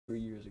3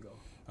 years ago?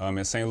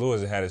 In St.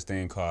 Louis, it had this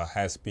thing called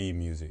high-speed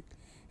music.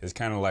 It's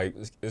kind of like,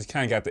 it's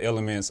kind of got the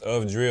elements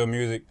of drill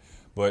music,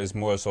 but it's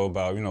more so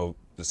about,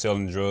 the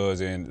selling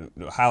drugs, and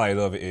the highlight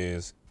of it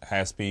is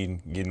high speed,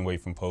 getting away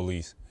from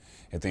police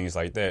and things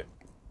like that.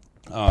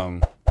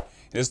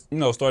 It's,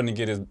 starting to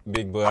get his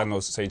big buzz. I know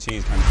Say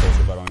Cheese kind of talks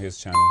about on his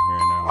channel here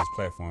and there, on his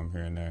platform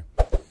here and there.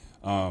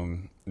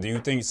 Do you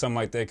think something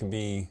like that could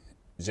be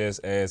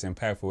just as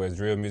impactful as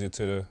drill music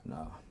to the...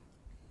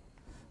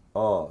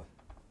 No.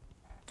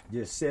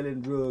 Just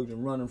selling drugs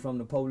and running from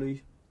the police?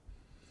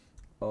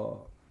 Nah.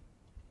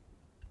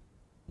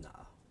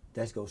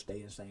 That's gonna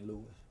stay in St.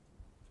 Louis.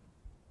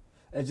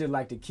 It's just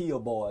like the Kill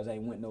Boys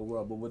ain't went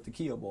nowhere, but what the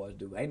Kill Boys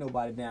do. Ain't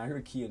nobody down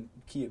here kid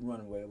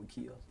running away with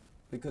kills.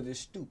 Because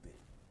it's stupid.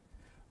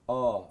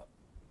 Who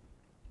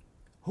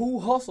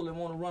hustle and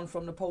want to run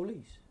from the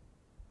police?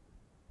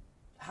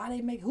 How they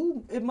make,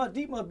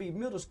 these must be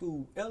middle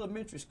school,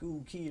 elementary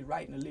school kids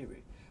writing the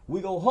lyric. We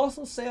go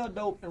hustle, sell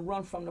dope, and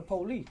run from the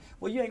police.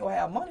 Well, you ain't gonna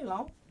have money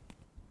long.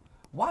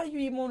 Why do you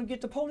even want to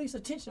get the police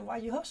attention while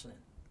you're hustling?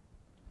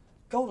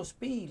 Go to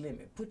speed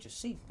limit, put your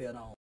seatbelt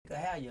on. You can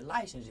have your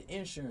license, your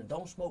insurance,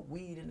 don't smoke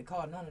weed in the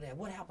car, none of that.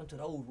 What happened to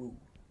those rules?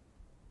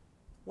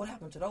 What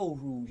happened to those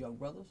rules, young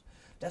brothers?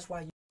 That's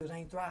why you niggas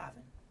ain't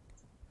thriving.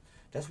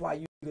 That's why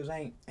you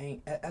niggas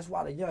ain't that's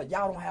why the young,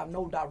 y'all don't have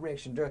no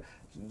direction.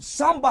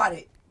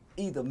 Somebody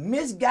either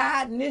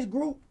misguiding this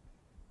group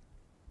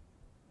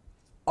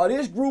or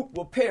this group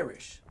will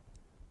perish.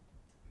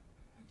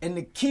 And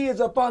the kids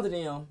up under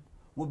them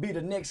will be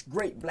the next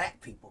great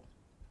black people.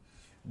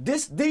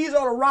 These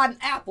are the rotten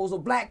apples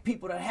of black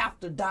people that have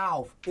to die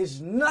off. There's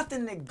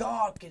nothing that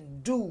God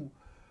can do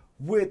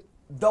with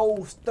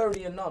those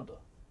 30 and under.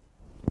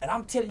 And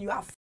I'm telling you,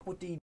 I fuck with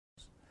these.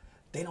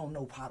 They don't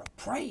know how to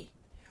pray.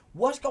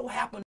 What's going to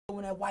happen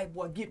when that white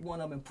boy get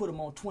one of them and put them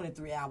on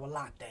 23-hour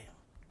lockdown?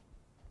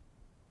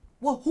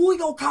 Well, who he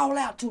going to call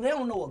out to? They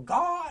don't know a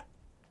God.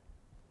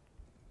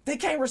 They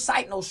can't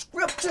recite no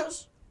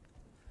scriptures.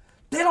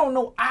 They don't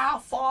know our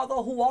Father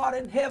who art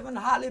in heaven,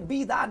 hallowed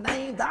be thy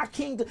name, thy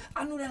kingdom.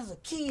 I knew that as a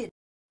kid.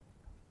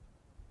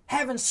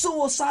 Having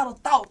suicidal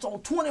thoughts on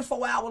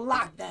 24-hour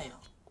lockdown.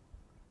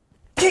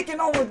 Kicking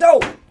on the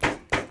door.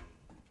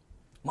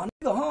 My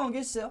nigga hung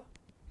himself.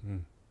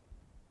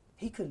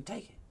 He couldn't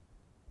take it.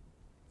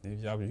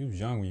 You was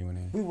young when you went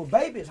in. We were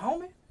babies,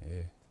 homie.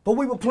 Yeah. But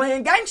we were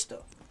playing gangster.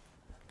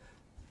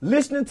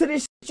 Listening to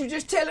this shit you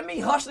just telling me,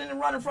 hustling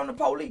and running from the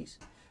police.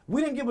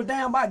 We didn't give a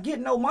damn about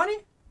getting no money.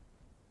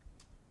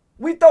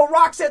 We throw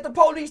rocks at the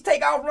police,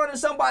 take out running,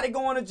 somebody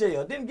going to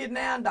jail. Didn't get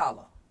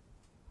 $9.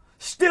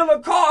 Steal a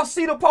car,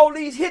 see the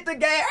police, hit the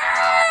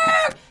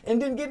gas, and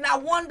didn't get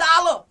not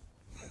 $1.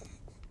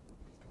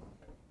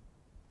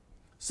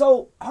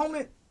 So,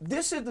 homie,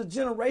 this is the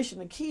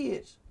generation of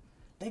kids.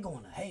 They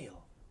going to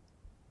hell.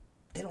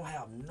 They don't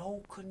have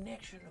no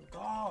connection to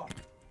God.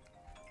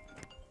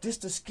 This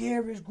the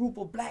scariest group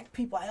of black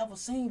people I ever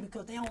seen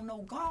because they don't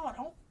know God,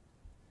 homie.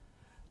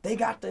 They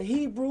got the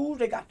Hebrews,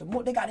 they got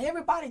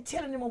everybody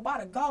telling them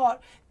about a God,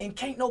 and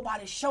can't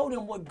nobody show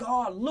them what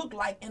God looked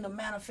like in the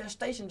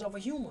manifestations of a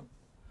human.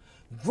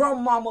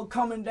 Grandmama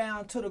coming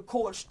down to the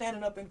court,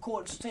 standing up in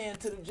court, saying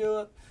to the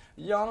judge,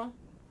 Yana,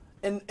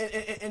 and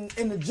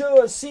the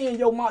judge seeing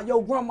your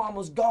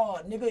grandmama's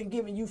God, nigga, and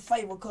giving you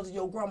favor because of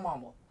your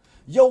grandmama.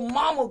 Your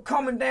mama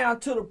coming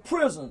down to the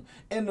prison,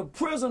 and the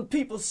prison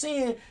people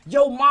seeing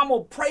your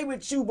mama pray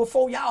with you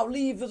before y'all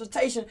leave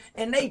visitation,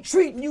 and they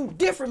treating you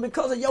different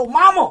because of your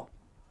mama.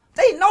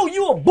 They know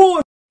you a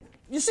bull.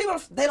 You see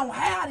what they don't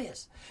have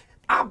this.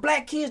 Our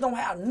black kids don't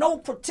have no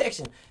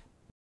protection.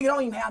 You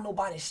don't even have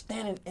nobody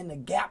standing in the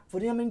gap for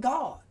them and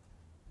God.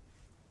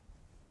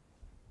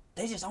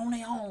 They just on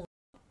their own.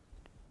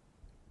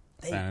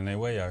 Finding their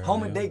way out here.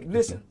 Homie,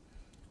 listen.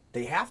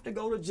 They have to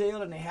go to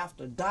jail and they have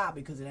to die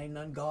because it ain't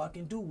nothing God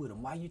can do with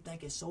them. Why you think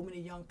there's so many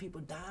young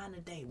people dying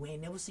today? We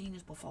ain't never seen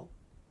this before.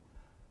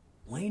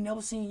 We ain't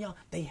never seen young.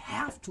 They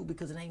have to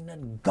because it ain't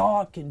nothing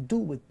God can do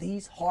with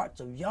these hearts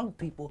of young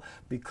people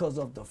because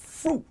of the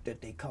fruit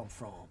that they come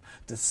from.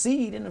 The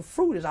seed and the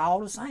fruit is all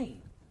the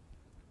same.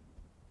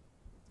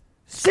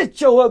 Sit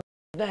your ugly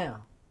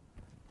down.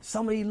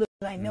 Some of these little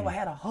ain't never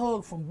had a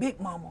hug from Big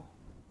Mama.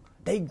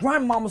 They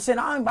grandmama said,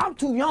 I'm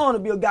too young to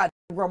be a goddamn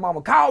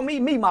grandmama. Call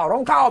me Mama.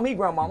 Don't call me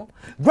grandmama.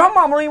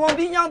 Grandmama don't even want to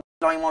be young.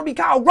 Don't even want to be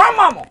called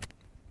grandmama.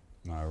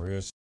 Not real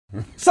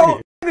shit.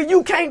 So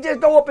you can't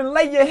just go up and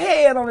lay your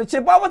head on the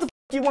chip. Boy, what the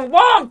fuck you want? Boy,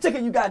 I'm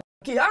ticket you got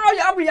kid.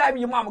 I'll be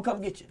having your mama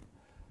come get you.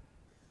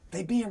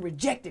 They being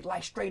rejected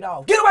like straight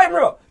off. Get away from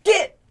her.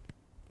 Get.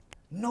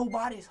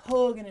 Nobody's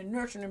hugging and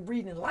nurturing and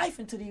breathing life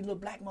into these little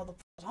black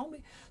motherfuckers,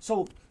 homie.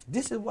 So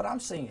this is what I'm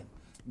saying.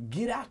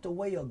 Get out the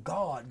way of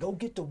God. Go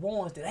get the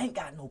ones that ain't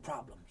got no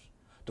problems.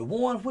 The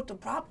ones with the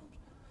problems.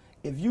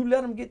 If you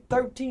let them get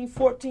 13,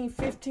 14,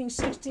 15,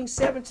 16,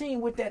 17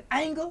 with that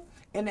anger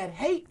and that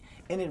hate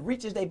and it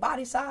reaches their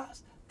body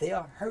size,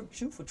 they'll hurt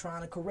you for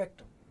trying to correct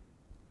them.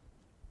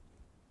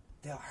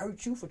 They'll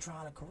hurt you for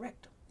trying to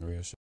correct them.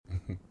 Real shit.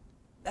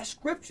 That's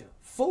scripture.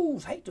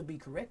 Fools hate to be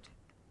corrected.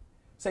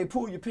 Say,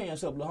 pull your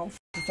pants up, little homie.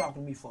 You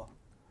talking to me for?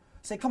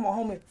 Say, come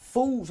on, homie.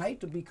 Fools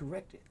hate to be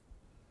corrected.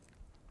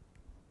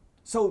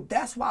 So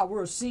that's why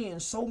we're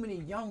seeing so many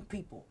young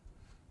people.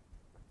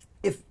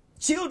 If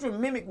children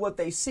mimic what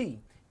they see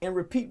and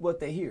repeat what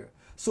they hear.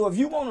 So if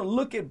you want to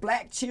look at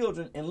black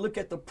children and look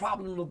at the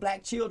problem of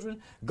black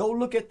children, go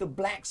look at the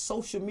black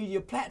social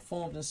media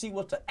platforms and see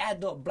what the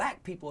adult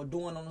black people are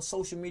doing on the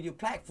social media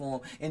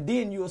platform. And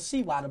then you'll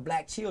see why the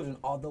black children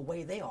are the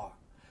way they are.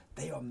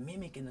 They are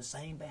mimicking the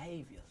same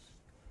behaviors.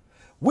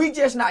 We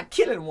just not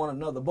killing one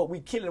another, but we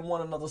killing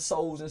one another's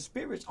souls and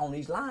spirits on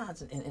these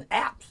lines and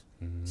apps,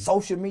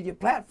 social media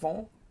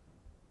platform.